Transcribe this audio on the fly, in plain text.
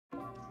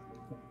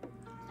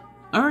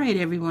All right,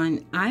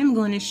 everyone, I'm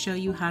going to show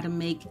you how to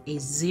make a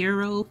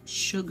 0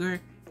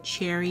 sugar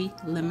cherry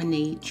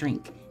lemonade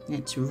drink. And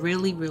it's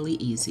really, really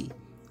easy.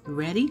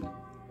 Ready?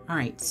 All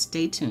right,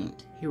 stay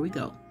tuned. Here we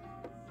go.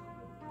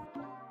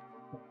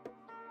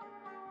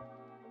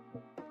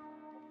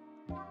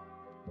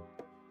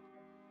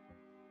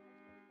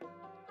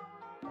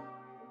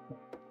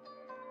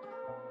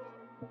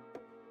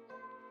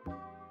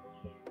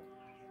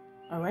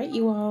 All right,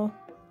 you all,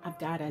 I've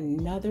got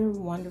another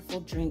wonderful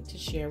drink to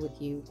share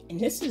with you, and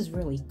this is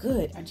really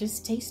good. I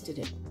just tasted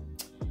it.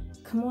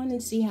 Come on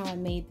and see how I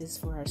made this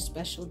for our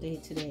special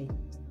day today.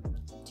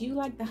 Do you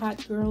like the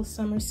Hot Girls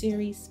Summer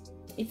Series?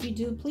 If you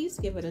do, please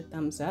give it a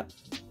thumbs up.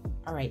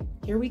 All right,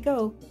 here we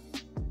go.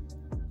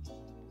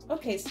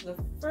 Okay, so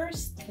the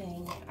first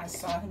thing I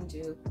saw him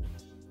do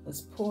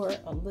was pour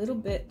a little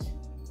bit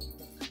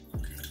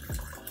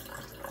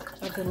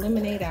of the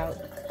lemonade out.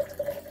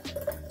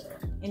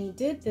 And he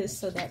did this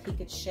so that he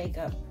could shake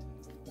up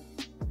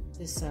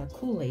this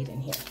Kool-Aid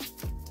in here.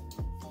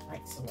 All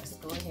right, so let's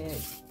go ahead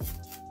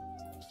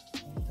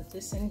and put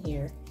this in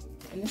here.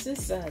 And this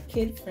is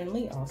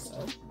kid-friendly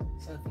also.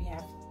 So if you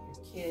have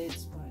your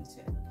kids want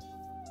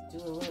to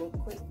do a little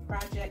quick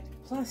project,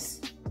 plus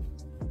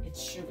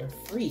it's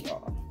sugar-free,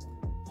 y'all.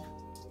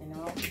 And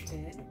all we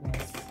did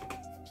was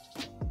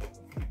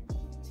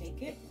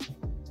take it,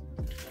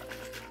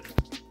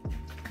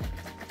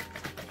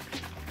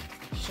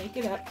 shake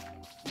it up.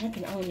 I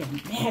can only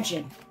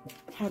imagine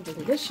how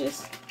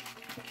delicious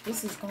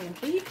this is going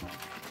to be.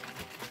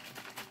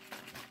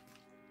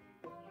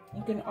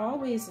 You can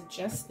always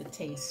adjust the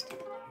taste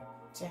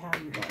to how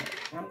you want it.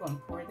 I'm going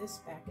to pour this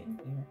back in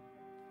here.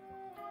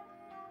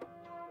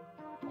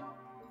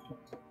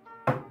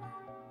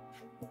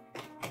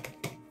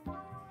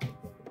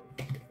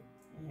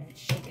 And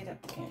shake it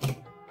up again.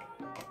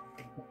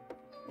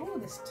 Oh,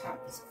 this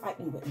top is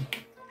fighting with me.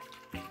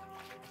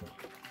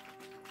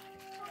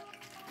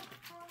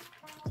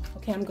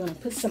 Okay, I'm going to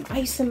put some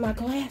ice in my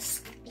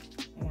glass,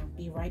 and I'll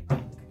be right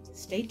back.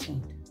 Stay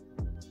tuned.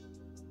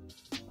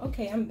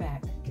 Okay, I'm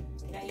back.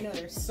 Now, you know,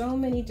 there's so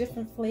many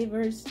different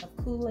flavors of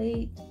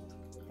Kool-Aid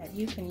that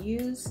you can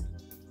use,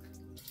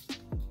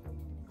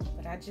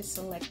 but I just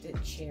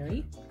selected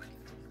cherry.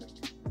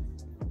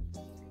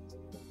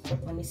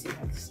 Let me see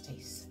how this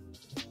tastes.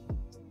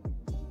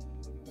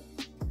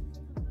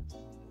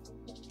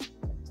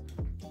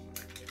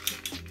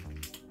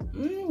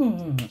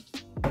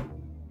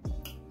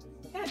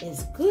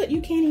 Is good.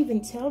 You can't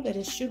even tell that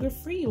it's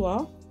sugar-free, you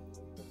all.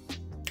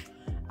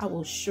 I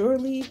will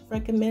surely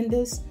recommend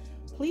this.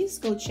 Please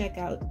go check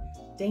out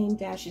Dame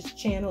Dash's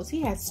channels. He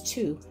has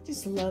 2. I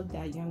just love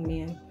that young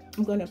man.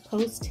 I'm going to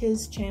post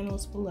his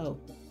channels below.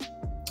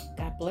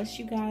 God bless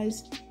you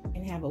guys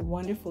and have a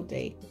wonderful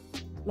day.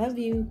 Love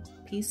you.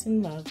 Peace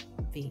and love.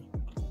 V.